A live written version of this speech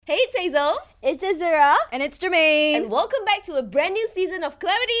Hazel. It's Azura. And it's Jermaine. And welcome back to a brand new season of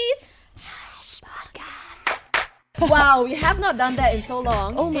Clarity's Wow, we have not done that in so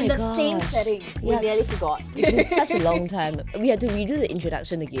long. Oh my in the gosh. same setting. We nearly forgot. It's been such a long time. We had to redo the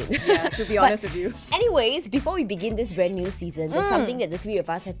introduction again. Yeah, to be honest with you. Anyways, before we begin this brand new season, there's something that the three of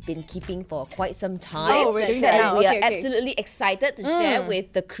us have been keeping for quite some time. Oh, we're doing that and now. we Okay, are okay. absolutely excited to share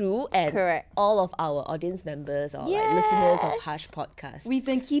with the crew and Correct. all of our audience members or like listeners of Hush Podcast. We've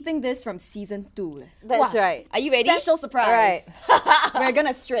been keeping this from season 2. That's right. Are you ready? Special surprise. We're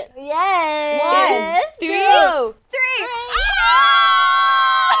gonna strip. Yes. 1, 3, 2, 3.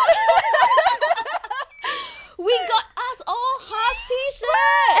 We got us all Hush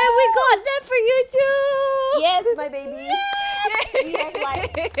t-shirts! And we got them for you too. Yes, my baby. We have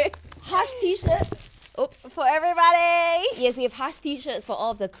like Hush t-shirts. Oops. For everybody. Yes, we have Hush t-shirts for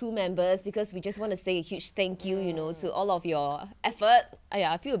all of the crew members because we just want to say a huge thank you, to all of your effort.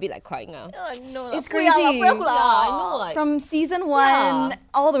 I feel a bit like crying now. Oh, no, It's Puya lah, crazy. puya lah. I know, like From season 1 Yeah.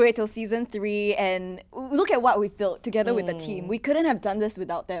 all the way till season 3, and look at what we've built together with the team. We couldn't have done this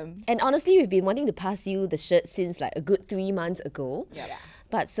without them. And honestly, we've been wanting to pass you the shirt since like a good 3 months ago. Yeah.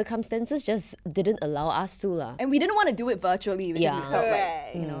 But circumstances just didn't allow us to lah. And we didn't want to do it virtually because we Yeah. felt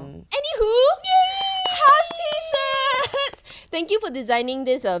Right. like, you know. Anywho, Hush t-shirts! Thank you for designing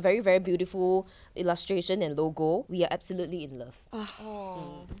this very, very beautiful illustration and logo. We are absolutely in love.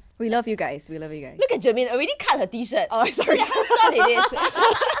 We love you guys. We love you guys. Look at Jermaine already cut her t-shirt. Oh, sorry. Look at how short it is.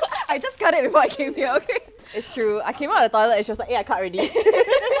 I just cut it before I came here, okay? It's true. I came out of the toilet and she was like, yeah, I cut already.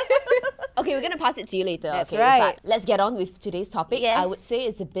 Okay, we're going to pass it to you later. That's okay, right. But let's get on with today's topic. Yes. I would say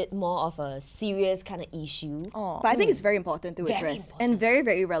it's a bit more of a serious kind of issue. But I think it's very important to Very address important. and very,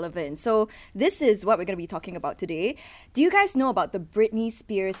 very relevant. So this is what we're going to be talking about today. Do you guys know about the Britney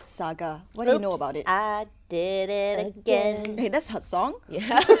Spears saga? What do you know about it? I did it again. Hey, that's her song.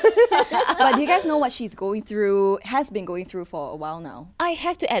 Yeah. But do you guys know what she's going through, has been going through for a while now? I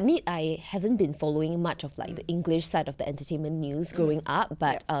have to admit, I haven't been following much of like the English side of the entertainment news growing up,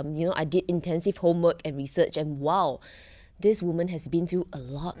 but I did intensive homework and research, and wow, this woman has been through a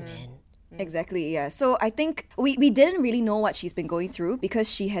lot, man. Exactly, yeah. So I think we didn't really know what she's been going through because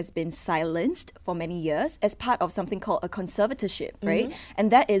she has been silenced for many years as part of something called a conservatorship, right? And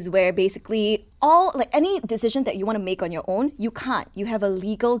that is where basically any decision that you want to make on your own, you can't. You have a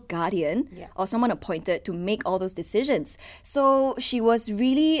legal guardian or someone appointed to make all those decisions. So she was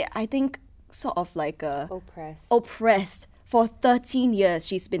really, I think, sort of like oppressed. For 13 years,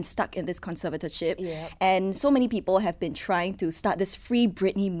 she's been stuck in this conservatorship. Yep. And so many people have been trying to start this Free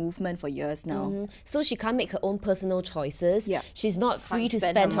Britney movement for years now. So she can't make her own personal choices. Yeah. She's not free to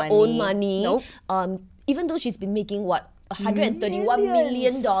spend spend her her own money. money. Even though she's been making $131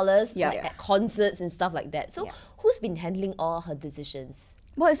 million Yeah. at concerts and stuff like that. So who's been handling all her decisions?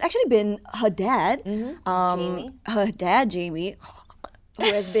 Well, it's actually been her dad, Jamie. her dad, Jamie, who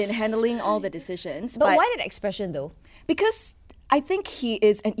has been handling all the decisions. But why that expression though? Because I think he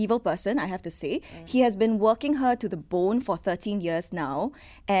is an evil person, I have to say. He has been working her to the bone for 13 years now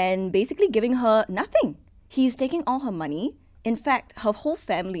and basically giving her nothing. He's taking all her money. In fact, her whole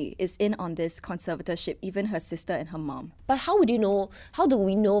family is in on this conservatorship, even her sister and her mom. But how do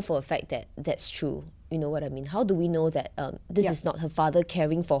we know for a fact that that's true? You know what I mean? How do we know that this is not her father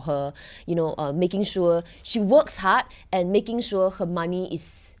caring for her, making sure she works hard and making sure her money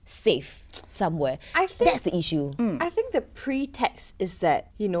is safe somewhere? I think- that's the issue. I think the pretext is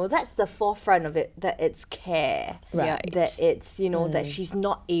that, that's the forefront of it, that it's care. Right. That it's, that she's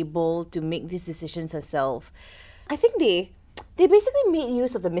not able to make these decisions herself. I think they basically made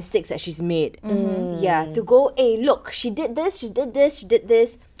use of the mistakes that she's made. Yeah, to go, hey, look, she did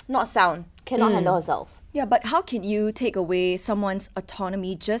this, not sound, cannot handle herself. Yeah, but how can you take away someone's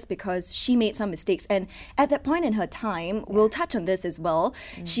autonomy just because she made some mistakes? And at that point in her time, we'll touch on this as well,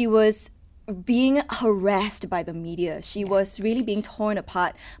 she was being harassed by the media. She was really being torn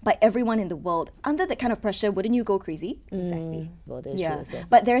apart by everyone in the world. Under that kind of pressure, wouldn't you go crazy? Exactly. Well, that's true as well.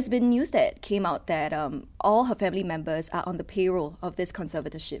 But there's been news that came out that all her family members are on the payroll of this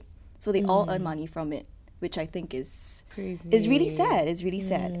conservatorship. So they all earn money from it, which I think is really sad. It's really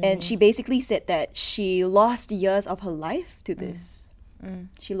sad. And she basically said that she lost years of her life to this.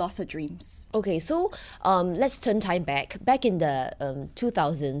 She lost her dreams. Okay, so let's turn time back. Back in the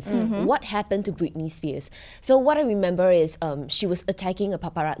 2000s, what happened to Britney Spears? So what I remember is she was attacking a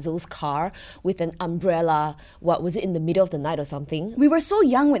paparazzo's car with an umbrella. What was it, in the middle of the night or something? We were so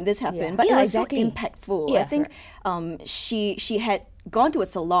young when this happened, but Yeah, it was exactly. so impactful. Yeah. I think she had gone to a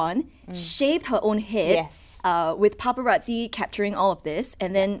salon, shaved her own head Yes. with paparazzi capturing all of this,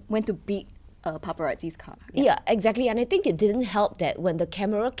 and then went to beat a paparazzi's car. Yeah, exactly. And I think it didn't help that when the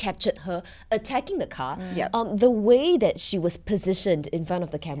camera captured her attacking the car, Yep. the way that she was positioned in front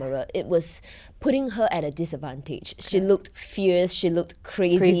of the camera, it was putting her at a disadvantage. She looked fierce, she looked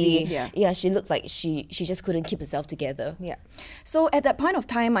crazy. Yeah. She looked like she just couldn't keep herself together. Yeah. So at that point of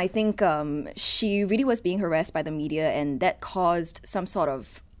time, I think she really was being harassed by the media, and that caused some sort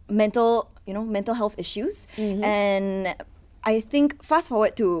of mental health issues. And I think fast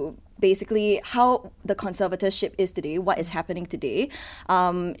forward to basically how the conservatorship is today, what is happening today.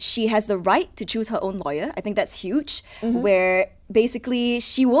 She has the right to choose her own lawyer. I think that's huge, where basically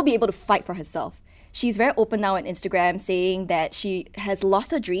she will be able to fight for herself. She's very open now on Instagram saying that she has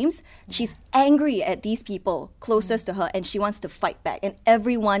lost her dreams. She's angry at these people closest to her and she wants to fight back. And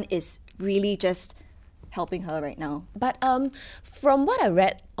everyone is really just helping her right now. But from what I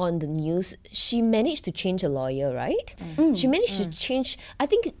read on the news, she managed to change a lawyer, right? She managed to change, I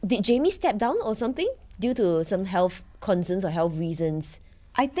think, did Jamie step down or something due to some health concerns or health reasons?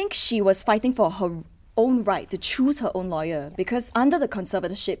 I think she was fighting for her own right to choose her own lawyer because under the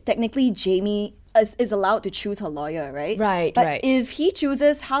conservatorship, technically Jamie is allowed to choose her lawyer, right? Right, but right. if he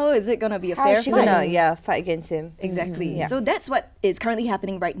chooses, how is it going to be a How fair is she fight? gonna fight against him? Exactly. Yeah. So that's what is currently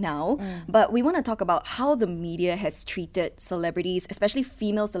happening right now. But we want to talk about how the media has treated celebrities, especially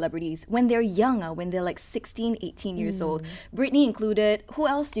female celebrities, when they're young, when they're like 16, 18 years old. Britney included. Who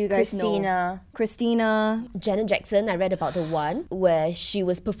else do you guys know? Christina. Janet Jackson, I read about the one where she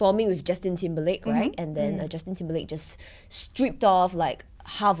was performing with Justin Timberlake, right? And then Justin Timberlake just stripped off like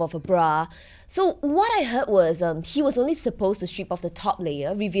half of a bra. So what I heard was he was only supposed to strip off the top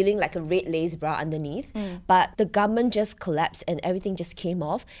layer, revealing like a red lace bra underneath. But the garment just collapsed and everything just came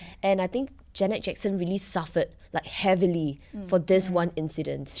off. And I think Janet Jackson really suffered like heavily for this one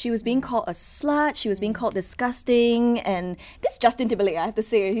incident. She was being called a slut. She was being called disgusting. And this Justin Timberlake, I have to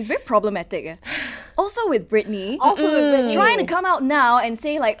say, he's very problematic. Also with Britney. Trying to come out now and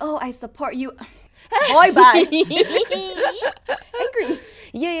say like, oh, I support you. Boy, bye. Angry.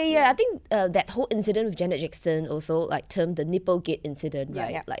 Yeah. I think that whole incident with Janet Jackson also like termed the Nipplegate incident,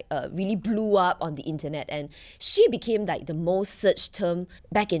 right? yeah. Like really blew up on the internet, and she became like the most searched term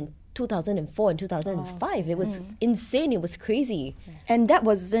back in 2004 and 2005. It was insane. It was crazy. And that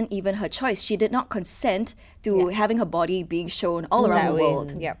wasn't even her choice. She did not consent to having her body being shown all around the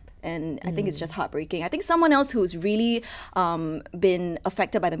world. Yep. And I think it's just heartbreaking. I think someone else who's really been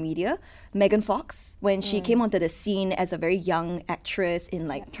affected by the media, Megan Fox, when she came onto the scene as a very young actress in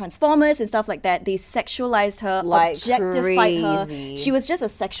like Transformers and stuff like that, they sexualized her, Like objectified her. crazy. She was just a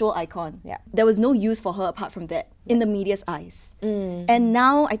sexual icon. Yeah. There was no use for her apart from that in the media's eyes. And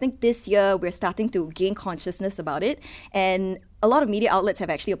now I think this year we're starting to gain consciousness about it. And a lot of media outlets have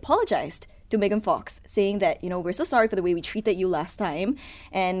actually apologized to Megan Fox, saying that, we're so sorry for the way we treated you last time,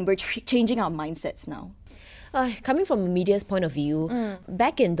 and we're changing our mindsets now. Coming from a media's point of view,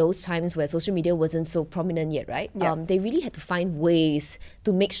 back in those times where social media wasn't so prominent yet, right? They really had to find ways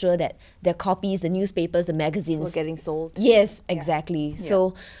to make sure that their copies, the newspapers, the magazines... We're getting sold. Yes, exactly.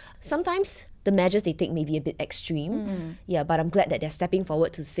 So sometimes the measures they take may be a bit extreme. Yeah, but I'm glad that they're stepping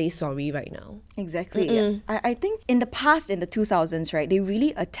forward to say sorry right now. Exactly. I think in the past, in the 2000s, right, they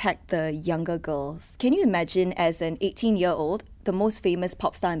really attacked the younger girls. Can you imagine as an 18-year-old, the most famous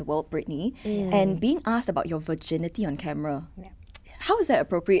pop star in the world, Britney, and being asked about your virginity on camera? How is that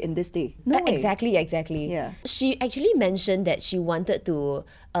appropriate in this day? No way. Exactly. Yeah. She actually mentioned that she wanted to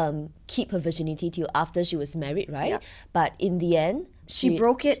keep her virginity till after she was married, right? Yeah. But in the end, She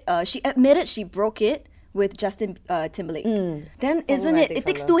broke it. She admitted she broke it with Justin Timberlake. Then isn't it? It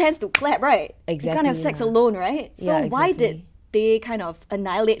takes two hands to clap, right? You can't have Exactly, sex yeah. alone, right? So Yeah, why did exactly. they kind of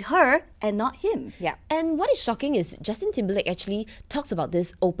annihilate her and not him? Yeah. And what is shocking is Justin Timberlake actually talks about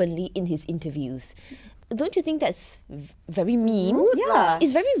this openly in his interviews. Don't you think that's very mean? Rude Yeah. lah.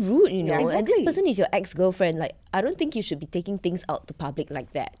 It's very rude, And this exactly. person is your ex-girlfriend. Like, I don't think you should be taking things out to public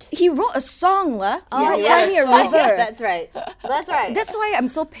like that. He wrote a song, lah. He wrote yeah, Cry Me a so- River. That's right. That's right. That's why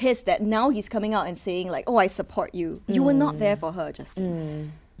I'm so pissed that now he's coming out and saying like, "Oh, I support you. You were not there for her,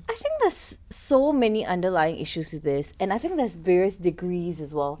 Justin." I think there's so many underlying issues with this, and I think there's various degrees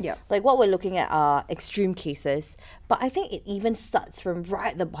as well. Yeah. Like what we're looking at are extreme cases, but I think it even starts from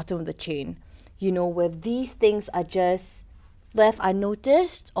right at the bottom of the chain, where these things are just left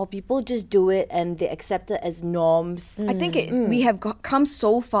unnoticed, or people just do it and they accept it as norms. I think we have come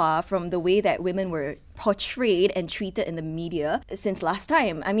so far from the way that women were portrayed and treated in the media since last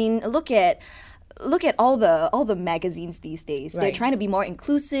time. I mean, look at all the magazines these days. They're Right. trying to be more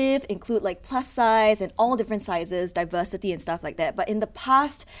inclusive, include like plus size and all different sizes, diversity and stuff like that. But in the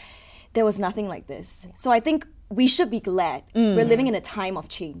past, there was nothing like this. So I think we should be glad. We're living in a time of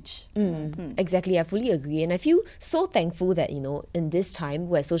change. Exactly, I fully agree. And I feel so thankful that, in this time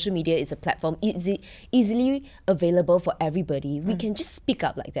where social media is a platform easily available for everybody, we can just speak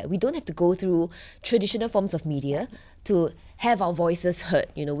up like that. We don't have to go through traditional forms of media to have our voices heard.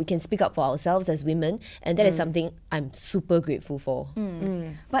 We can speak up for ourselves as women, and that is something I'm super grateful for.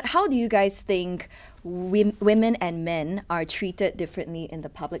 But how do you guys think women and men are treated differently in the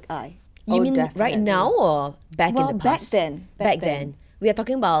public eye? You mean right definitely. now or back in Well, the back past? then. Back then. We are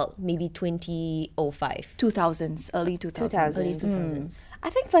talking about maybe 2005. 2000s, early 2000s. Early 2000s. I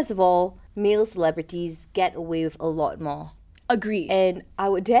think first of all, male celebrities get away with a lot more. Agree. And I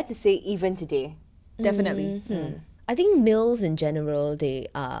would dare to say even today. Definitely. I think males in general, they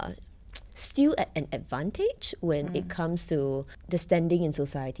are still at an advantage when it comes to the standing in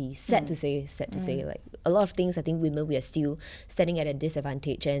society. Sad to say. Like a lot of things, I think women, we are still standing at a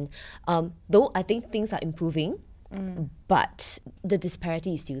disadvantage. And though I think things are improving, but the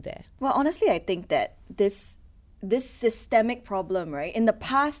disparity is still there. Well, honestly, I think that this systemic problem, right? In the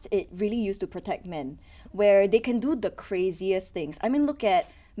past, it really used to protect men, where they can do the craziest things. I mean, look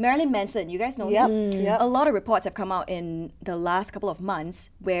at Marilyn Manson. You guys know him? Yep. A lot of reports have come out in the last couple of months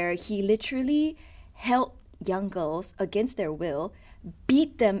where he literally held young girls against their will,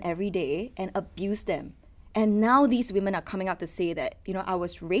 beat them every day, and abused them. And now these women are coming out to say that, I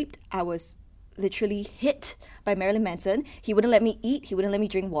was raped, I was literally hit by Marilyn Manson. He wouldn't let me eat, he wouldn't let me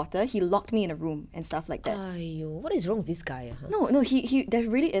drink water, he locked me in a room and stuff like that. Aiyo, what is wrong with this guy? No, he there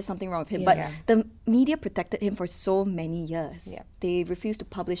really is something wrong with him. Yeah. But the media protected him for so many years. Yeah. They refused to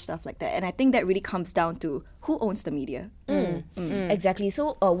publish stuff like that. And I think that really comes down to who owns the media. Exactly.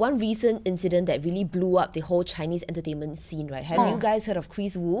 So one recent incident that really blew up the whole Chinese entertainment scene, right? Have you guys heard of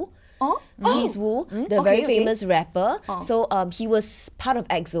Chris Wu? Chris Wu, the very famous rapper. So he was part of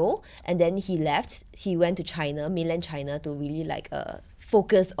EXO, and then he left. He went to China, mainland China, to really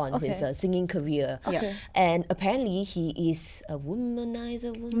focus on his singing career. And apparently he is a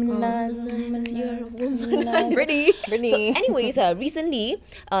womanizer. You're a womanizer. Pretty. So anyways, recently,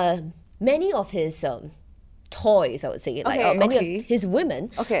 many of his toys, I would say, many of his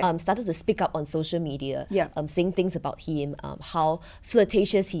women started to speak up on social media, saying things about him, how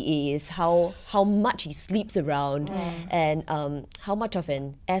flirtatious he is, how much he sleeps around, and how much of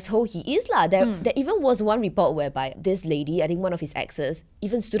an asshole he is. There even was one report whereby this lady, I think one of his exes,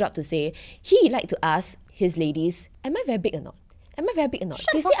 even stood up to say he liked to ask his ladies, am I very big or not? Am I very big or not?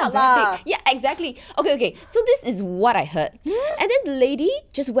 They say I'm very big. Yeah, exactly. Okay. So this is what I heard. And then the lady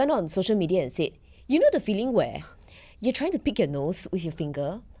just went on social media and said, you know the feeling where you're trying to pick your nose with your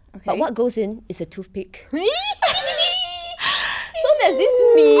finger, but what goes in is a toothpick. So there's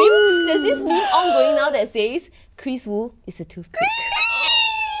this meme ongoing now that says, Chris Wu is a toothpick.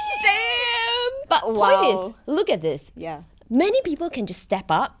 Damn! But point is, look at this. Yeah. Many people can just step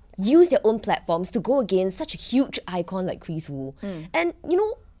up, use their own platforms to go against such a huge icon like Chris Wu. And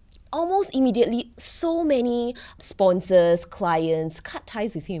almost immediately, so many sponsors, clients cut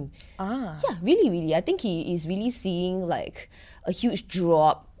ties with him. Yeah, really. I think he is really seeing a huge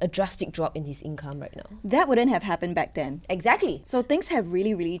drop, a drastic drop in his income right now. That wouldn't have happened back then. Exactly. So things have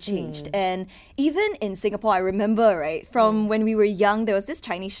really, really changed. And even in Singapore, I remember, right, from when we were young, there was this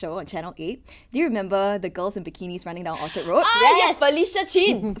Chinese show on Channel 8. Do you remember the girls in bikinis running down Orchard Road? Yes, Felicia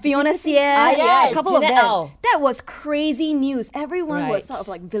Chin. Fiona Xie, yes, a couple Jeanette of them. Au. That was crazy news. Everyone was Right. sort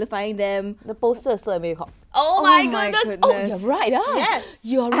of vilifying them. The poster is still in Bangkok. Oh my goodness. Oh, you're right. Yes.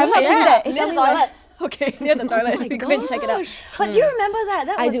 You're right. I'm not saying that. Near the toilet. Okay, near the toilet. my We go and check it out. gosh. But do you remember that?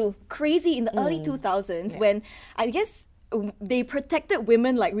 That I was do. crazy in the early 2000s when I guess they protected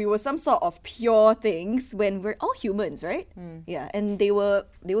women like we were some sort of pure things when we're all humans, right? Yeah, and they were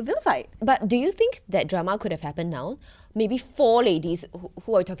vilified. But do you think that drama could have happened now? Maybe four ladies,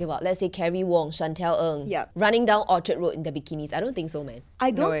 who are we talking about? Let's say Carrie Wong, Chantel Ng, Yeah. running down Orchard Road in their bikinis. I don't think so, man.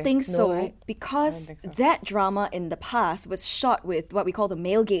 I don't way. think so right? because that drama in the past was shot with what we call the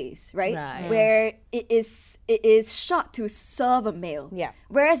male gaze, right? Right. Where it is shot to serve a male. Yeah.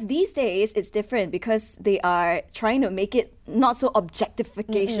 Whereas these days it's different because they are trying to make it not so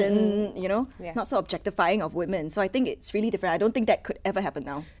objectification, not so objectifying of women. So I think it's really different. I don't think that could ever happen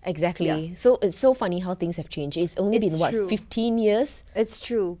now. Exactly. Yeah. So it's so funny how things have changed. It's only been, It's true. 15 years? It's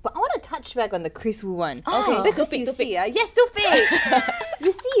true. But I want to touch back on the Chris Wu one. Okay, Because too you big. see, yes, too big.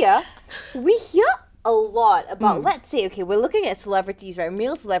 You see, we hear a lot about, let's say, okay, we're looking at celebrities, right?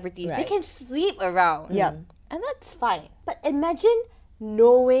 Male celebrities. They Right. can sleep around. Yeah. And that's fine. But imagine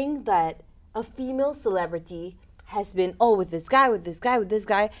knowing that a female celebrity has been, with this guy, with this guy, with this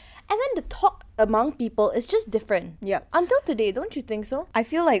guy. And then the talk among people is just different. Yeah. Until today, don't you think so? I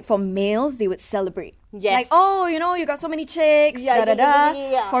feel like for males, they would celebrate. Yes. Like, oh, you know, you got so many chicks, Yeah, da da da.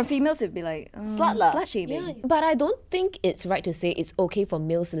 yeah. For females, it'd be like, Slut lah. slut shaming. Yeah, but I don't think it's right to say it's okay for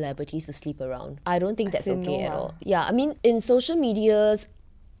male celebrities to sleep around. I don't think that's say okay no, at ah. all. Yeah, I mean, in social media's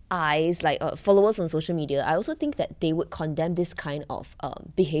eyes, like followers on social media, I also think that they would condemn this kind of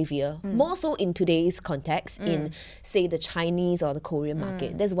behavior more so in today's context, in say the Chinese or the Korean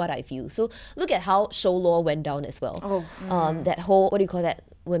market. That's what I feel. So look at how show law went down as well. That whole, what do you call that,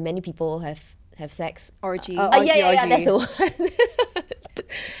 when many people have sex? Orgy. Yeah, that's the orgy. one.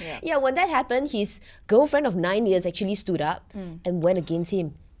 Yeah, when that happened, his girlfriend of 9 years actually stood up and went against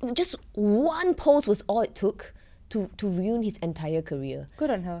him. Just one post was all it took to ruin his entire career.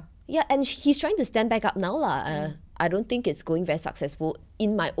 Good on her. Yeah, and he's trying to stand back up now lah. I don't think it's going very successful,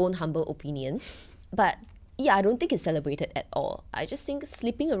 in my own humble opinion. But yeah, I don't think it's celebrated at all. I just think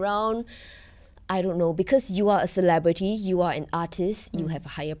sleeping around, I don't know, because you are a celebrity, you are an artist, you have a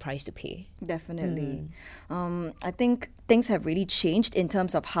higher price to pay. Definitely. I think things have really changed in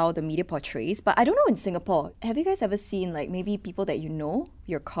terms of how the media portrays. But I don't know in Singapore, have you guys ever seen like maybe people that you know,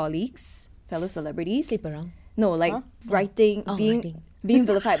 your colleagues, fellow celebrities? Sleep around. No, like writing, writing. being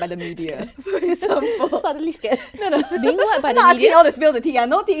vilified by the media. For example. Suddenly scared. Being what by I'm the not asking media? all to spill the tea.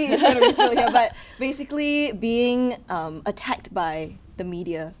 No tea is going to be spilled here. But basically being attacked by the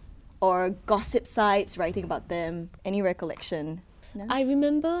media or gossip sites writing about them. Any recollection? No? I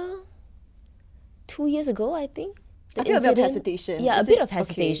remember 2 years ago, I think. I feel a bit of hesitation. Yeah, Is a bit it? of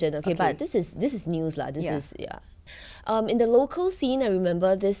hesitation. Okay, but this is news lah. This is in the local scene, I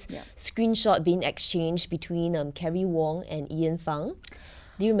remember this screenshot being exchanged between Carrie Wong and Ian Fang.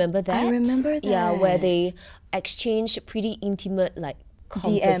 Do you remember that? I remember that. Yeah, where they exchanged pretty intimate like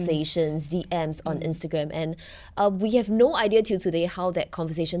conversations, DMs on Instagram, and we have no idea till today how that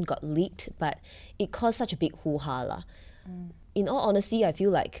conversation got leaked, but it caused such a big hoo-ha lah. In all honesty, I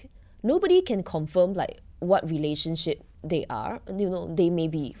feel like nobody can confirm like what relationship they are. You know, they may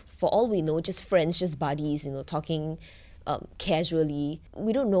be, for all we know, just friends, just buddies, you know, talking casually.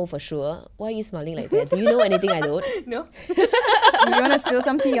 We don't know for sure. Why are you smiling like that? Do you know anything I don't? No. Do you want to spill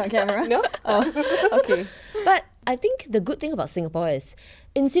some tea on camera? No. Oh, okay. But I think the good thing about Singapore is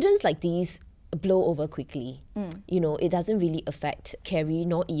incidents like these blow over quickly. You know, it doesn't really affect Carrie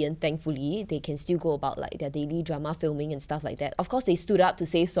nor Ian, thankfully. They can still go about like their daily drama filming and stuff like that. Of course, they stood up to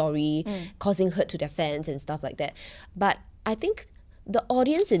say sorry, causing hurt to their fans and stuff like that. But I think the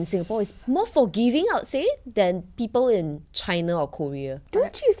audience in Singapore is more forgiving, I would say, than people in China or Korea.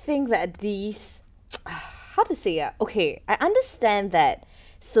 Don't you think that these, how to say it? Okay, I understand that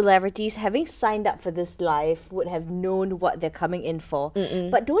celebrities having signed up for this life would have known what they're coming in for.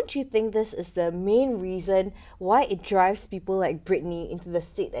 But don't you think this is the main reason why it drives people like Britney into the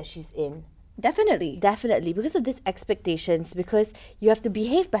state that she's in? Definitely. Definitely, because of these expectations, because you have to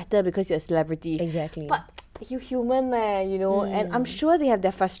behave better because you're a celebrity. Exactly. But you human there, you know, and I'm sure they have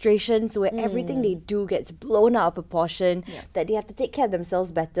their frustrations where everything they do gets blown out of proportion, that they have to take care of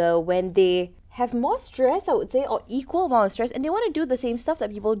themselves better when they have more stress, I would say, or equal amount of stress, and they want to do the same stuff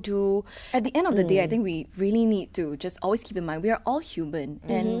that people do. At the end of the day, I think we really need to just always keep in mind we are all human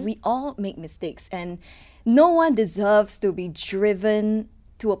and we all make mistakes, and no one deserves to be driven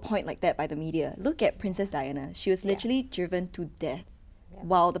to a point like that by the media. Look at Princess Diana. She was literally driven to death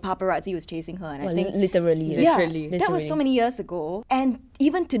while the paparazzi was chasing her. And I think literally. yeah, Literally. that was so many years ago. And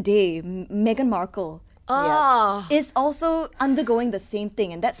even today, Meghan Markle is also undergoing the same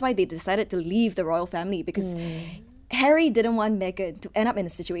thing, and that's why they decided to leave the royal family, because Harry didn't want Meghan to end up in a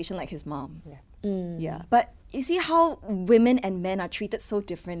situation like his mom. Yeah, but you see how women and men are treated so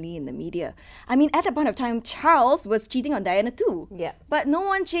differently in the media. I mean, at that point of time, Charles was cheating on Diana too. Yeah. But no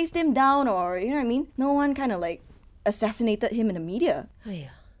one chased him down, or, you know what I mean? No one kind of like assassinated him in the media. Aiya,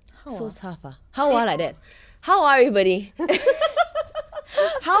 so tough. How are like that? How are everybody?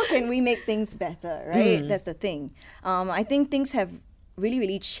 How can we make things better, right? That's the thing. I think things have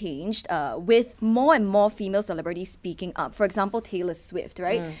really changed with more and more female celebrities speaking up. For example, Taylor Swift,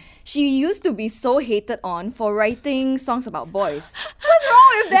 right? She used to be so hated on for writing songs about boys. What's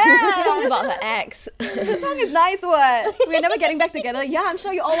wrong with that? Songs about her ex. The song is nice, what? We're never getting back together. Yeah, I'm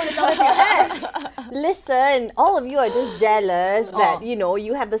sure you all want to tell us your ex. Listen, all of you are just jealous that, you know,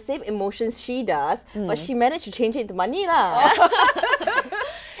 you have the same emotions she does, but she managed to change it into money lah.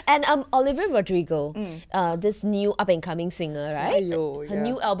 And Olivia Rodrigo, this new up-and-coming singer, right? Aiyo, her yeah.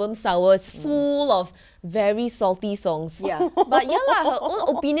 new album, Sour, is full of very salty songs. Yeah. But yeah, lah, her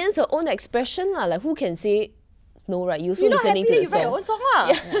own opinions, her own expression. Lah, like, who can say No, right? You also You're not listening happy to that the you write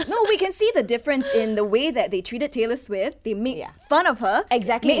song. your own song, No, we can see the difference in the way that they treated Taylor Swift. They made Yeah. fun of her,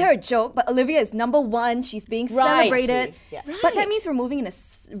 Exactly. made her a joke, but Olivia is number one. She's being Right. celebrated. Yeah. But that Right. means we're moving in a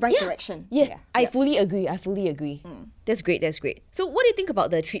right direction. Yeah, I fully agree. I fully agree. That's great. That's great. So, what do you think about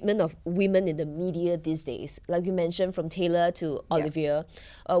the treatment of women in the media these days? Like you mentioned, from Taylor to Olivia.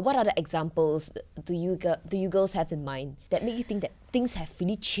 What other examples do you girls have in mind that make you think that things have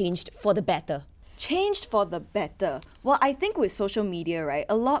really changed for the better? Changed for the better. Well, I think with social media, right,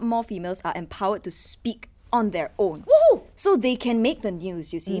 a lot more females are empowered to speak on their own. Woohoo! So they can make the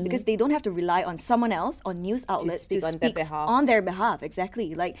news, you see, because they don't have to rely on someone else or news outlets to speak on speak their behalf. on their behalf.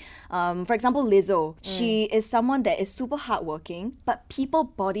 Exactly. Like, for example, Lizzo. She is someone that is super hardworking, but people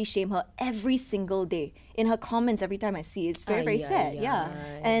body shame her every single day. In her comments, every time I see it's very, very sad. Yeah.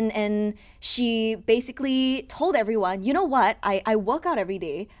 And she basically told everyone, you know what? I work out every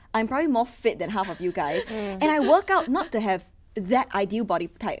day. I'm probably more fit than half of you guys. And I work out not to have that ideal body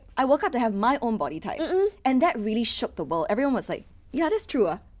type. I work out to have my own body type. And that really shook the world. Everyone was like, yeah, that's true.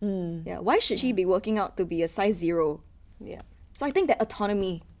 Yeah, why should she be working out to be a size 0? Yeah. So I think that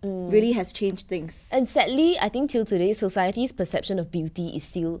autonomy really has changed things. And sadly, I think till today, society's perception of beauty is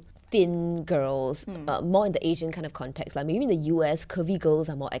still thin girls, more in the Asian kind of context. Like maybe in the US, curvy girls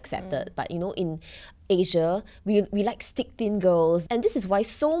are more accepted. But you know, in Asia, we like stick thin girls. And this is why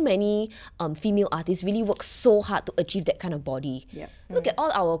so many female artists really work so hard to achieve that kind of body. Yep. Look at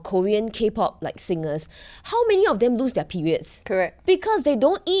all our Korean K-pop like singers. How many of them lose their periods? Correct. Because they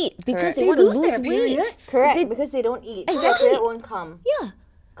don't eat. Because Correct. they They want to lose lose their weight. periods? Correct, because they don't eat. Exactly. So their period won't come. Yeah.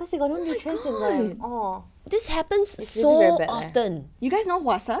 Because they got no nutrients in them. Oh. This happens really so very bad, often. You guys know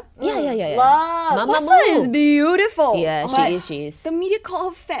Hwasa? Yeah. Love. Mama Hwasa Moo. is beautiful. Yeah, But she is. The media call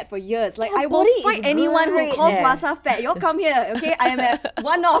her fat for years. Like, Her I will body is fight anyone who great calls there. Hwasa fat. Y'all come here, okay? I am at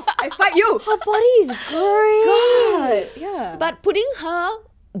one off. I fight you. Her body is great. Yeah. But putting her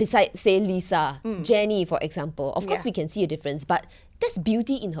beside, say, Lisa, Jenny, for example, of course we can see a difference, but that's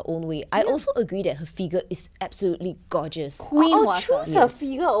beauty in her own way. I also agree that her figure is absolutely gorgeous. Queen I'll Hwasa. choose her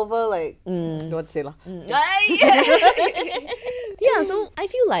figure over like don't want to say lah. Yeah, so I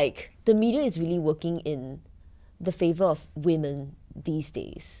feel like the media is really working in the favor of women these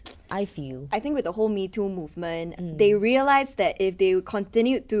days. I feel. I think with the whole Me Too movement, they realized that if they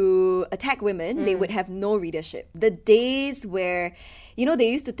continued to attack women, they would have no readership. The days where, you know, they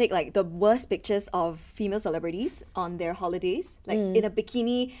used to take like the worst pictures of female celebrities on their holidays, like in a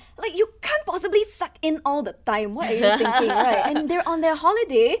bikini. Like, you can't possibly suck in all the time. What are you thinking, right? And they're on their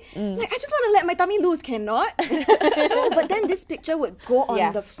holiday. Like, I just want to let my tummy loose, cannot? No, but then this picture would go on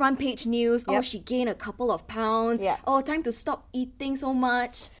Yeah. the front page news. Oh, Yep. she gained a couple of pounds. Yeah. Oh, time to stop eating so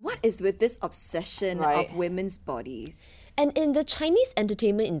much. What is with this obsession Right. of women's bodies? And in the Chinese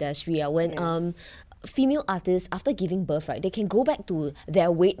entertainment industry, when female artists, after giving birth, right, they can go back to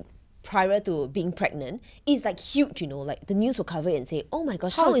their weight prior to being pregnant. It's like huge, you know, like the news will cover it and say, oh my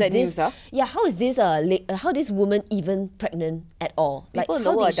gosh, How is that this? news, huh? Yeah, how is this how this woman even pregnant at all? People in the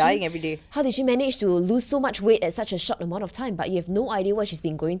how world did are dying every day. How did she manage to lose so much weight at such a short amount of time? But you have no idea what she's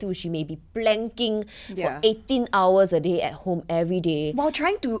been going through. She may be planking Yeah. for 18 hours a day at home every day. While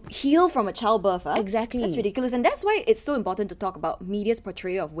trying to heal from a childbirth. Exactly. That's ridiculous. And that's why it's so important to talk about media's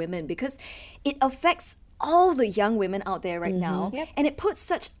portrayal of women, because it affects all the young women out there right now. Yep. And it puts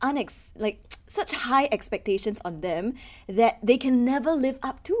such such high expectations on them that they can never live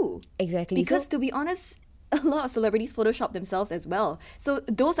up to. Exactly. Because So- to be honest, a lot of celebrities Photoshop themselves as well. So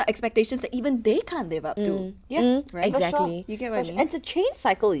those are expectations that even they can't live up to. Yeah, Right? exactly. For sure. You get what I For sure. mean? And it's a chain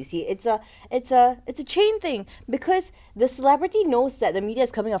cycle, you see. It's a chain thing, because the celebrity knows that the media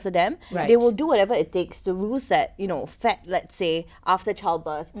is coming after them. Right. They will do whatever it takes to lose that, you know, fat, let's say, after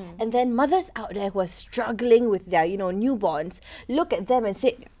childbirth. And then mothers out there who are struggling with their, you know, newborns look at them and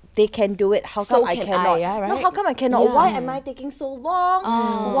say, they can do it. How So come I can cannot? I, yeah, No, right? how come I cannot? Yeah. Why am I taking so long?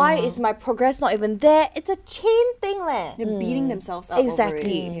 Why is my progress not even there? It's a chain thing, leh. They're beating themselves up.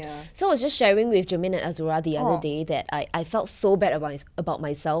 Exactly. Over it. Yeah. So I was just sharing with Jermaine and Azura the other Oh. day that I felt so bad about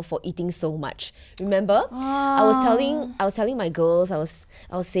myself for eating so much. Remember? I was telling my girls, I was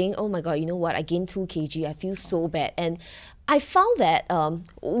saying, oh my god, you know what? I gained 2 kg. I feel so bad. And I found that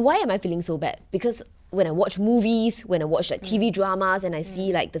why am I feeling so bad? Because when I watch movies, when I watch like TV dramas, and I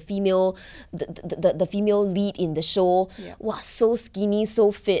see like the female lead in the show, wow, so skinny,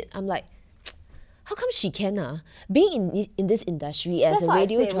 so fit. I'm like, how come she can? Being in this industry as That's a what I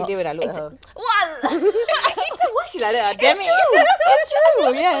radio say every job. day when I look at her. What? Why she like that? Damn it. It's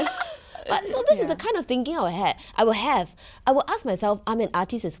true, yes. But so this is the kind of thinking I will have. I will ask myself, I'm an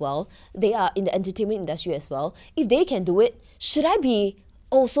artist as well. They are in the entertainment industry as well. If they can do it, should I be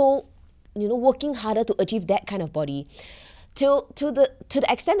also working harder to achieve that kind of body. To the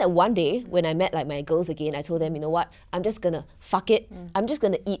extent that one day when I met like my girls again, I told them, you know what, I'm just gonna fuck it. I'm just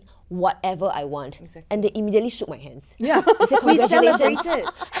gonna eat whatever I want. Exactly. And they immediately shook my hands. Yeah, They said, we "Congratulations." celebrated.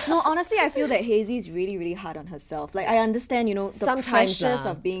 No, honestly, I feel that Hazy is really, really hard on herself. Like, I understand, the Sometimes pressures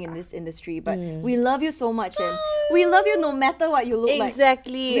lah. of being in this industry, but we love you so much, and we love you no matter what you look like.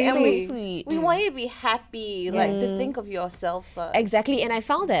 Exactly. And Really. Sweet. we want you to be happy, like to think of yourself first. Exactly. And I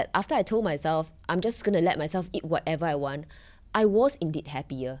found that after I told myself, I'm just gonna let myself eat whatever I want, I was indeed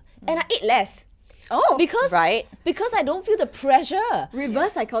happier. And I ate less. Oh, Because Right. because I don't feel the pressure.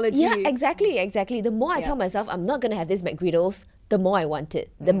 reverse psychology. Yeah, exactly. The more I tell myself I'm not gonna have this McGriddles, the more I want it.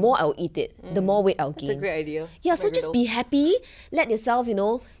 The more I'll eat it. The more weight I'll It's a gain. great idea. Yeah, so just be happy. Let yourself,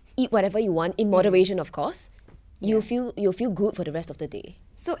 eat whatever you want in moderation, of course. You'll feel good for the rest of the day.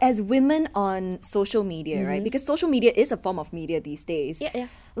 So as women on social media, right? Because social media is a form of media these days. Yeah.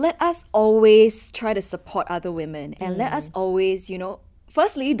 Let us always try to support other women, and let us always,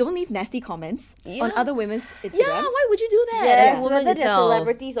 firstly, don't leave nasty comments on Yeah. other women's Instagrams. Yeah, why would you do that? Yes, as a woman whether they're yourself?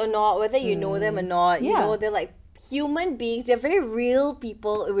 celebrities or not, whether you know them or not, Yeah. they're like human beings. They're very real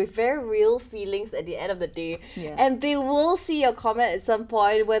people with very real feelings at the end of the day. Yeah. And they will see your comment at some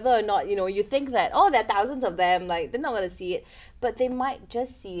point, whether or not, you think that, oh, there are thousands of them, like, they're not going to see it. But they might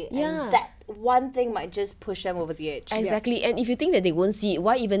just see it. Yeah. And that one thing might just push them over the edge. Exactly. And if you think that they won't see it,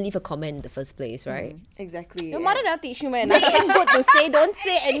 why even leave a comment in the first place, right? Exactly. Your mother never teach you, man. Nothing good to say, don't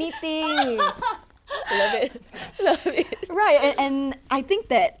say anything. Love it. Love it. Right, and I think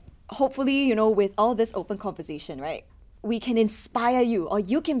that hopefully, with all this open conversation, right, we can inspire you, or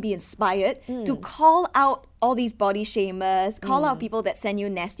you can be inspired to call out all these body shamers, call out people that send you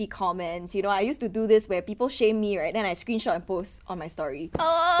nasty comments. I used to do this where people shame me, right? Then I screenshot and post on my story.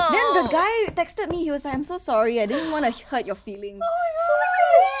 Oh. Then the guy texted me, he was like, I'm so sorry, I didn't want to hurt your feelings. So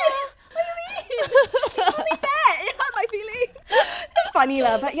sweet. What do you mean? Only fat. It hurt my feelings. Funny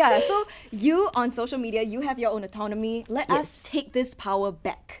lah, but yeah. So you on social media, you have your own autonomy. Let us take this power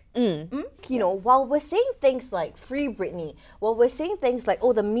back. While we're saying things like free Britney, while we're saying things like,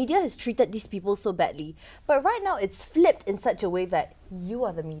 oh, the media has treated these people so badly, but right now it's flipped in such a way that you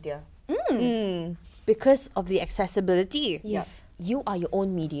are the media. Because of the accessibility. Yes. You are your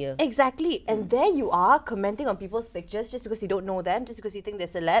own media. Exactly. And there you are commenting on people's pictures just because you don't know them, just because you think they're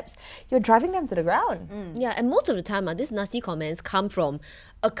celebs. You're driving them to the ground. Yeah, and most of the time, these nasty comments come from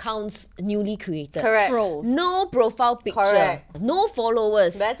accounts newly created. Correct. Trolls. No profile picture. Correct. No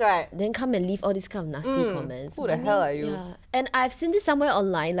followers. That's right. Then come and leave all these kind of nasty comments. Who the hell are you? Yeah. And I've seen this somewhere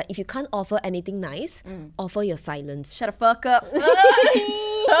online, like if you can't offer anything nice, offer your silence. Shut the fuck up.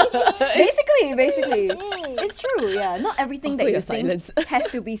 basically. It's true, yeah. Not everything that Offer you your think silence. has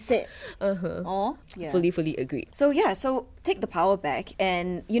to be said. Oh, yeah. Fully agreed. So take the power back,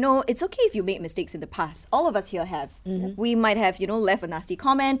 and it's okay if you make mistakes in the past. All of us here have. We might have left a nasty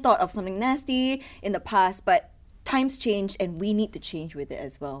comment, thought of something nasty in the past, but times change and we need to change with it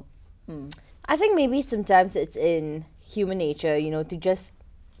as well. I think maybe sometimes it's in human nature, to just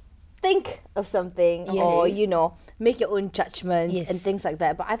think of something or, make your own judgments and Yes. things like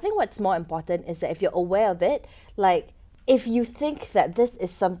that. But I think what's more important is that if you're aware of it, like if you think that this is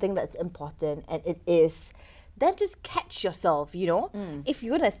something that's important and it is, then just catch yourself, If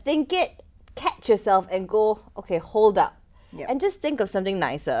you're going to think it, catch yourself and go, okay, hold up. Yep. And just think of something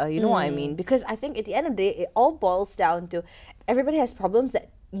nicer, you know what I mean? Because I think at the end of the day, it all boils down to everybody has problems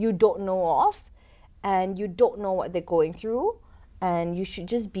that you don't know of and you don't know what they're going through. And you should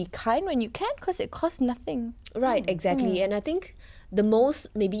just be kind when you can because it costs nothing. Right, exactly. And I think the most,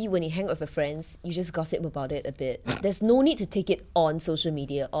 maybe when you hang out with your friends, you just gossip about it a bit. There's no need to take it on social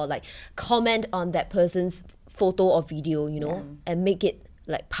media or like comment on that person's photo or video, and make it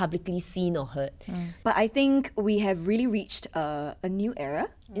like publicly seen or heard. But I think we have really reached a new era.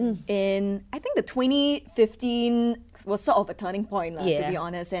 In I think the 2015 was sort of a turning point, to Yeah. be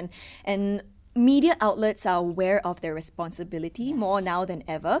honest, and media outlets are aware of their responsibility more now than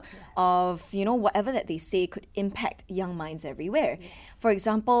ever of whatever that they say could impact young minds everywhere. For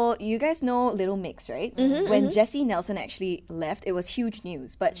example, you guys know Little Mix, right? When Jessie Nelson actually left, it was huge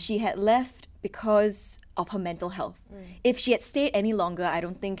news, but she had left because of her mental health. If she had stayed any longer, I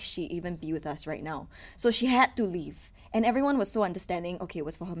don't think she'd even be with us right now. So she had to leave. And everyone was so understanding. Okay, it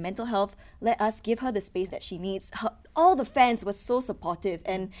was for her mental health. Let us give her the space that she needs. All the fans were so supportive.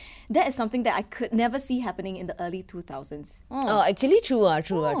 And that is something that I could never see happening in the early 2000s. Oh, actually true. I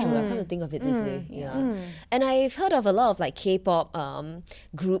come to think of it this way. Yeah. And I've heard of a lot of like K-pop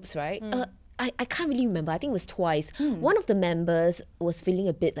groups, right? I can't really remember. I think it was twice. One of the members was feeling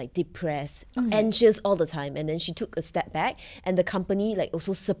a bit like depressed, anxious all the time, and then she took a step back, and the company like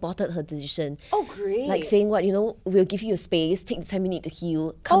also supported her decision. Oh, great. Like saying what, we'll give you a space, take the time you need to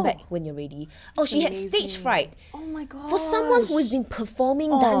heal, come back when you're ready. Oh, she had stage fright. Oh my god. For someone who has been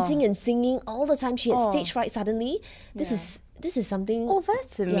performing, dancing and singing all the time, she had stage fright suddenly. This is something. Oh,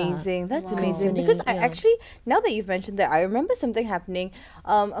 that's amazing. That's amazing. Concerning, Because I actually, now that you've mentioned that, I remember something happening.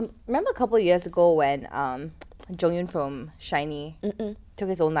 Remember a couple of years ago when Jong Yoon from SHINee took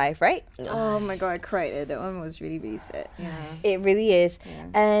his own life, right? Oh my god, I cried. That one was really, really sad. Yeah. It really is.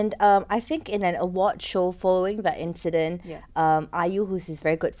 And I think in an award show following that incident, IU, who's his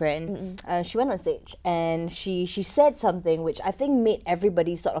very good friend, she went on stage and she said something which I think made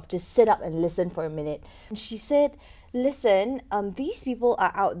everybody sort of just sit up and listen for a minute. She said, listen, these people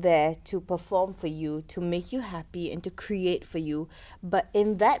are out there to perform for you, to make you happy and to create for you. But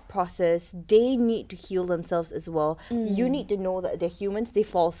in that process, they need to heal themselves as well. You need to know that they're humans. They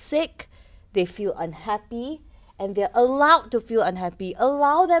fall sick, they feel unhappy, and they're allowed to feel unhappy.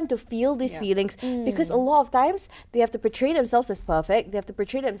 Allow them to feel these feelings, because a lot of times they have to portray themselves as perfect. They have to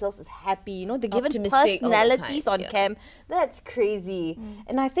portray themselves as happy. They're given Optimistic all the personalities time. on cam. That's crazy.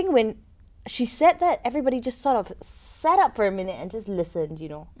 And I think when she said that, everybody just sort of sat up for a minute and just listened,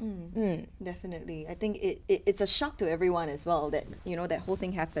 Definitely. I think it's a shock to everyone as well that, that whole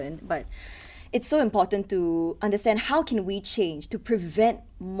thing happened. But it's so important to understand how can we change to prevent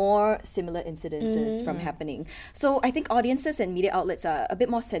more similar incidences from happening. So I think audiences and media outlets are a bit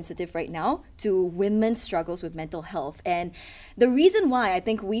more sensitive right now to women's struggles with mental health. And the reason why I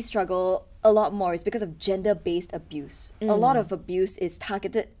think we struggle a lot more is because of gender-based abuse. A lot of abuse is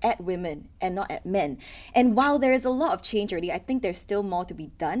targeted at women and not at men. And while there is a lot of change already, I think there's still more to be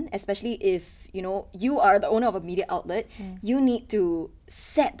done, especially if, you are the owner of a media outlet. You need to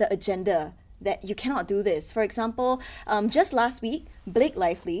set the agenda that you cannot do this. For example, just last week, Blake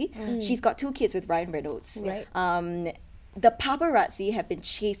Lively, she's got 2 kids with Ryan Reynolds. Right. The paparazzi have been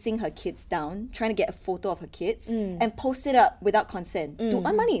chasing her kids down, trying to get a photo of her kids and post it up without consent to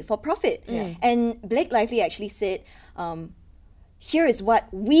earn money for profit. And Blake Lively actually said, here is what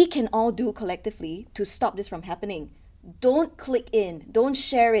we can all do collectively to stop this from happening. Don't click in, don't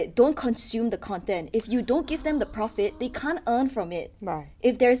share it, don't consume the content. If you don't give them the profit, they can't earn from it. Right.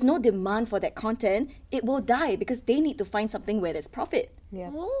 If there's no demand for that content, it will die because they need to find something where there's profit. Yeah,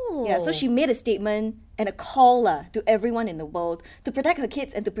 so she made a statement and a call to everyone in the world to protect her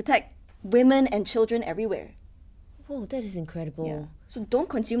kids and to protect women and children everywhere. Oh, that is incredible. So don't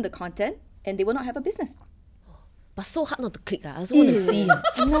consume the content and they will not have a business. But so hard not to click. I also want to see. I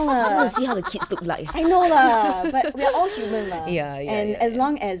just want to see how the kids look like. I know lah, but we're all human lah. And as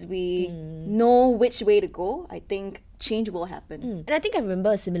long as we know which way to go, I think change will happen. And I think I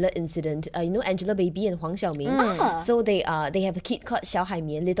remember a similar incident. Angelababy and Huang Xiaoming. So they have a kid called Xiao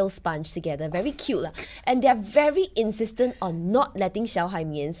Haimian, Little Sponge together. Very cute lah. And they're very insistent on not letting Xiao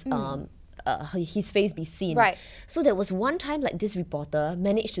Haimian's his face be seen. Right. So there was one time like this reporter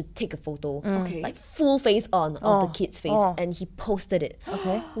managed to take a photo, like full face on of the kid's face, and he posted it.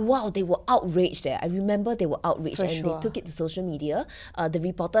 Okay. Wow, they were outraged there. I remember they were outraged and they took it to social media. The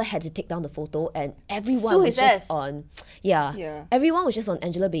reporter had to take down the photo and everyone was just on everyone was just on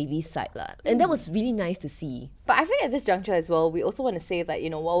Angelababy's side lah. And that was really nice to see. But I think at this juncture as well, we also want to say that,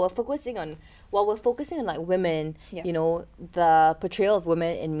 while we're focusing on like women, the portrayal of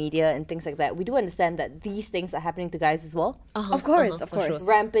women in media and things like that, we do understand that these things are happening to guys as well. Of course.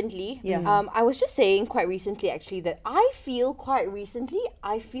 Rampantly. I was just saying quite recently actually that I feel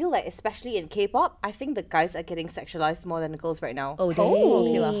like, especially in K-pop, I think the guys are getting sexualized more than the girls right now. Oh,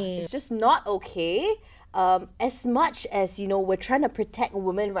 dang. It's just not okay. As much as we're trying to protect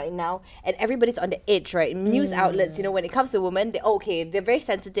women right now and everybody's on the edge, right? News outlets, when it comes to women, they're very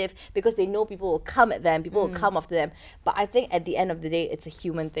sensitive because they know people will come at them, people will come after them. But I think at the end of the day, it's a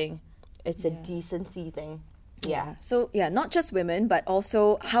human thing. It's a decency thing. So not just women, but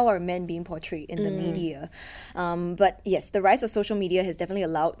also how are men being portrayed in the media. But yes, the rise of social media has definitely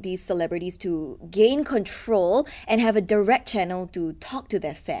allowed these celebrities to gain control and have a direct channel to talk to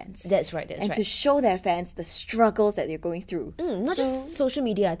their fans. That's right. And to show their fans the struggles that they're going through. Not just social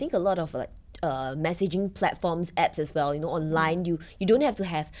media. I think a lot of messaging platforms, apps as well. Online, you don't have to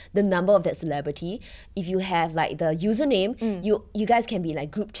have the number of that celebrity. If you have like the username, you guys can be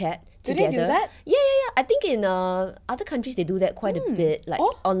like group chat together. Do they do that? Yeah. I think in other countries they do that quite a bit, like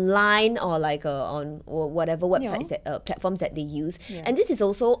online or like on or whatever websites that platforms that they use. And this is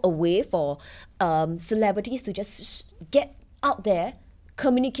also a way for celebrities to just get out there,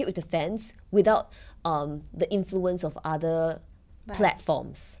 communicate with the fans without the influence of other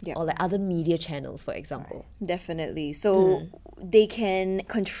platforms Yeah. or like other media channels, for example. Definitely. So they can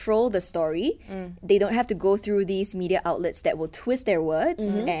control the story. They don't have to go through these media outlets that will twist their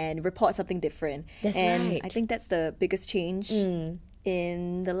words and report something different. That's and right. I think that's the biggest change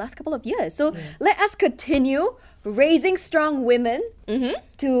in the last couple of years. So let us continue raising strong women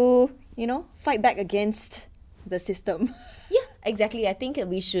to, fight back against the system. Yeah, exactly. I think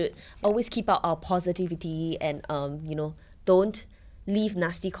we should always keep out our positivity and don't leave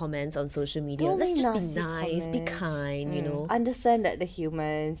nasty comments on social media. Don't Let's leave just be nasty nice, be comments. kind, Understand that they're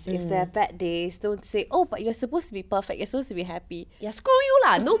humans. If there are bad days, don't say, oh, but you're supposed to be perfect. You're supposed to be happy. Yeah, screw you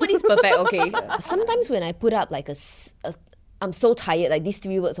lah. Nobody's perfect, okay? Sometimes when I put up like I'm so tired, like these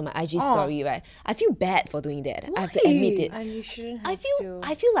 3 words on my IG story, right? I feel bad for doing that. I have to admit it. And you shouldn't I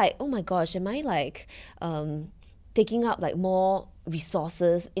feel like, oh my gosh, am I like taking up like more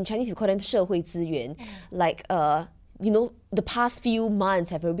resources? In Chinese we call them 社会资源. Like the past few months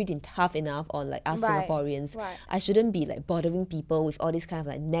have already been tough enough on like us Right, Singaporeans. right. I shouldn't be like bothering people with all these kind of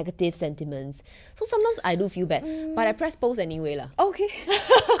like negative sentiments. So sometimes I do feel bad, but I press post anyway lah. Okay.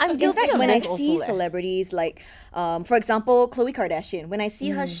 I'm In guilty fact, of when I this see also, celebrities like, for example, Khloe Kardashian, when I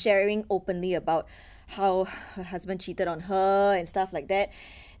see her sharing openly about how her husband cheated on her and stuff like that,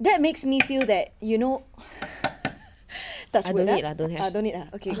 that makes me feel that, touch I wood, don't need lah, don't have. Don't need lah.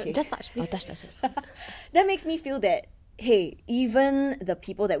 Okay, okay. Just touch me. Oh, touch. That makes me feel that, hey, even the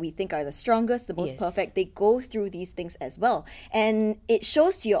people that we think are the strongest, the most Yes. perfect, they go through these things as well. And it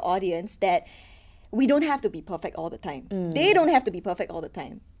shows to your audience that we don't have to be perfect all the time. They don't have to be perfect all the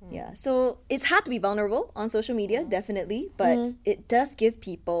time. Yeah. So it's hard to be vulnerable on social media, definitely, but it does give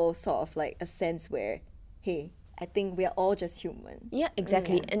people sort of like a sense where, hey, I think we're all just human. Yeah,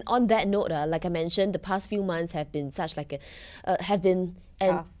 exactly. And on that note, like I mentioned, the past few months have been such like have been an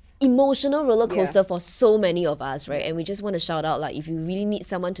Tough. emotional roller coaster for so many of us, right? And we just want to shout out, like, if you really need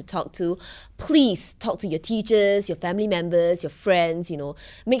someone to talk to, please talk to your teachers, your family members, your friends.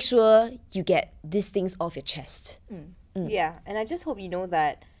 Make sure you get these things off your chest. Yeah, and I just hope you know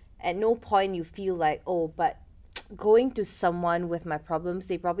that at no point you feel like, oh, but going to someone with my problems,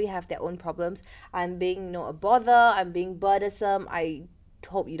 they probably have their own problems. I'm being a bother, I'm being burdensome. I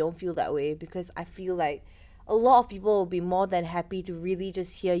hope you don't feel that way, because I feel like a lot of people will be more than happy to really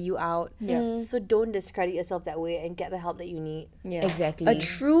just hear you out. Yeah. So don't discredit yourself that way and get the help that you need. Yeah. Exactly. A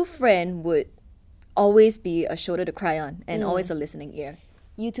true friend would always be a shoulder to cry on and always a listening ear.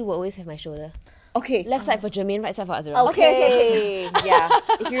 You two will always have my shoulder. Okay. Left side for Jermaine, right side for Azura. Okay. Yeah.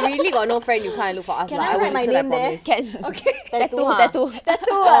 If you really got no friend, you can't look for us. Can lah. I write won't my listen, name there? promise. Can. Okay. Tattoo.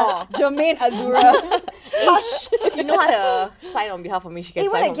 Jermaine Azura. If you know how to sign on behalf of me, she can Hey,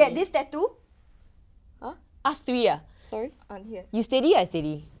 sign wanna for get me. this tattoo? Us 3 ah. Sorry? On here. You steady, I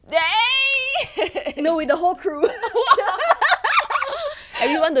steady. Dang! No, with the whole crew.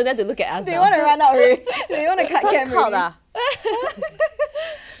 Everyone don't have to look at us They now. want to run out already. They want to cut camera. Cloud, already.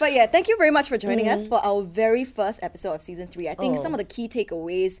 But yeah, thank you very much for joining us for our very first episode of season 3. I think some of the key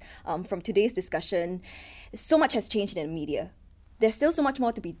takeaways from today's discussion, so much has changed in the media. There's still so much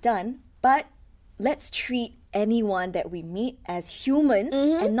more to be done, but let's treat anyone that we meet as humans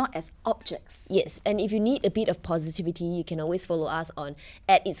and not as objects. Yes, and if you need a bit of positivity, you can always follow us on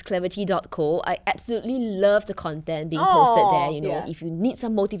 @itsclarity.co. I absolutely love the content being posted there. yeah. If you need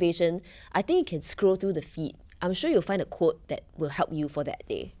some motivation, I think you can scroll through the feed. I'm sure you'll find a quote that will help you for that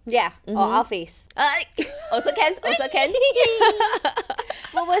day. Yeah, or our face. Also can.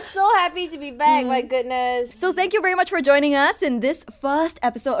 But we're so happy to be back, my goodness. So thank you very much for joining us in this first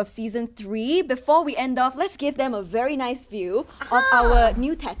episode of season 3. Before we end off, let's give them a very nice view of our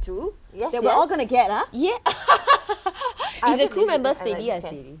new tattoo Yes, that we're all yes. gonna get, huh? Yeah. I If the think crew this is member good. I like steady, I this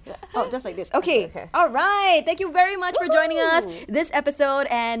steady. Oh, just like this. Okay. Okay. All right. Thank you very much for joining us this episode.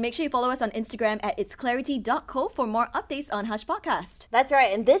 And make sure you follow us on Instagram @itsclarity.co for more updates on Hush Podcast. That's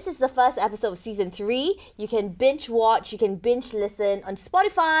right, and this is the first episode of season 3. You can binge watch, you can binge listen on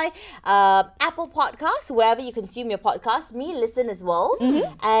Spotify, Apple Podcasts, wherever you consume your podcast. Me listen as well.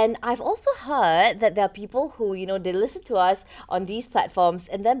 And I've also heard that there are people who, they listen to us on these platforms,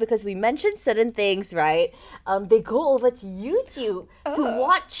 and then because we mention certain things, right, they go over to YouTube to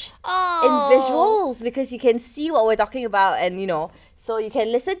watch in visuals, because you can see what we're talking about, and so you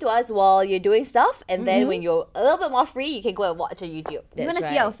can listen to us while you're doing stuff, and then when you're a little bit more free, you can go and watch on YouTube. You That's want to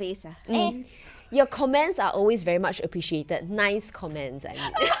see right. our face? Your comments are always very much appreciated. Nice comments, I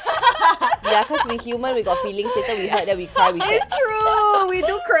mean. Yeah, because we're human, we got feelings. Later we hurt, then we cry, we It's sad. true. We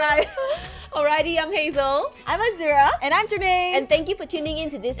do cry. Alrighty, I'm Hazel. I'm Azura. And I'm Jermaine. And thank you for tuning in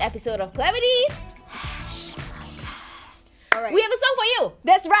to this episode of Clarities. We have a song for you.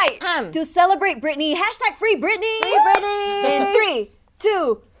 That's right. To celebrate Britney, hashtag free Britney. Free Britney. In 3,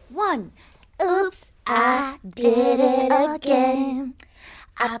 2, 1. Oops, I did it again.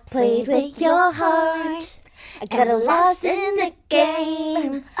 I played with your heart. I got lost in the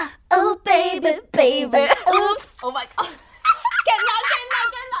game. Oh, baby, baby. Oops. Oh my god.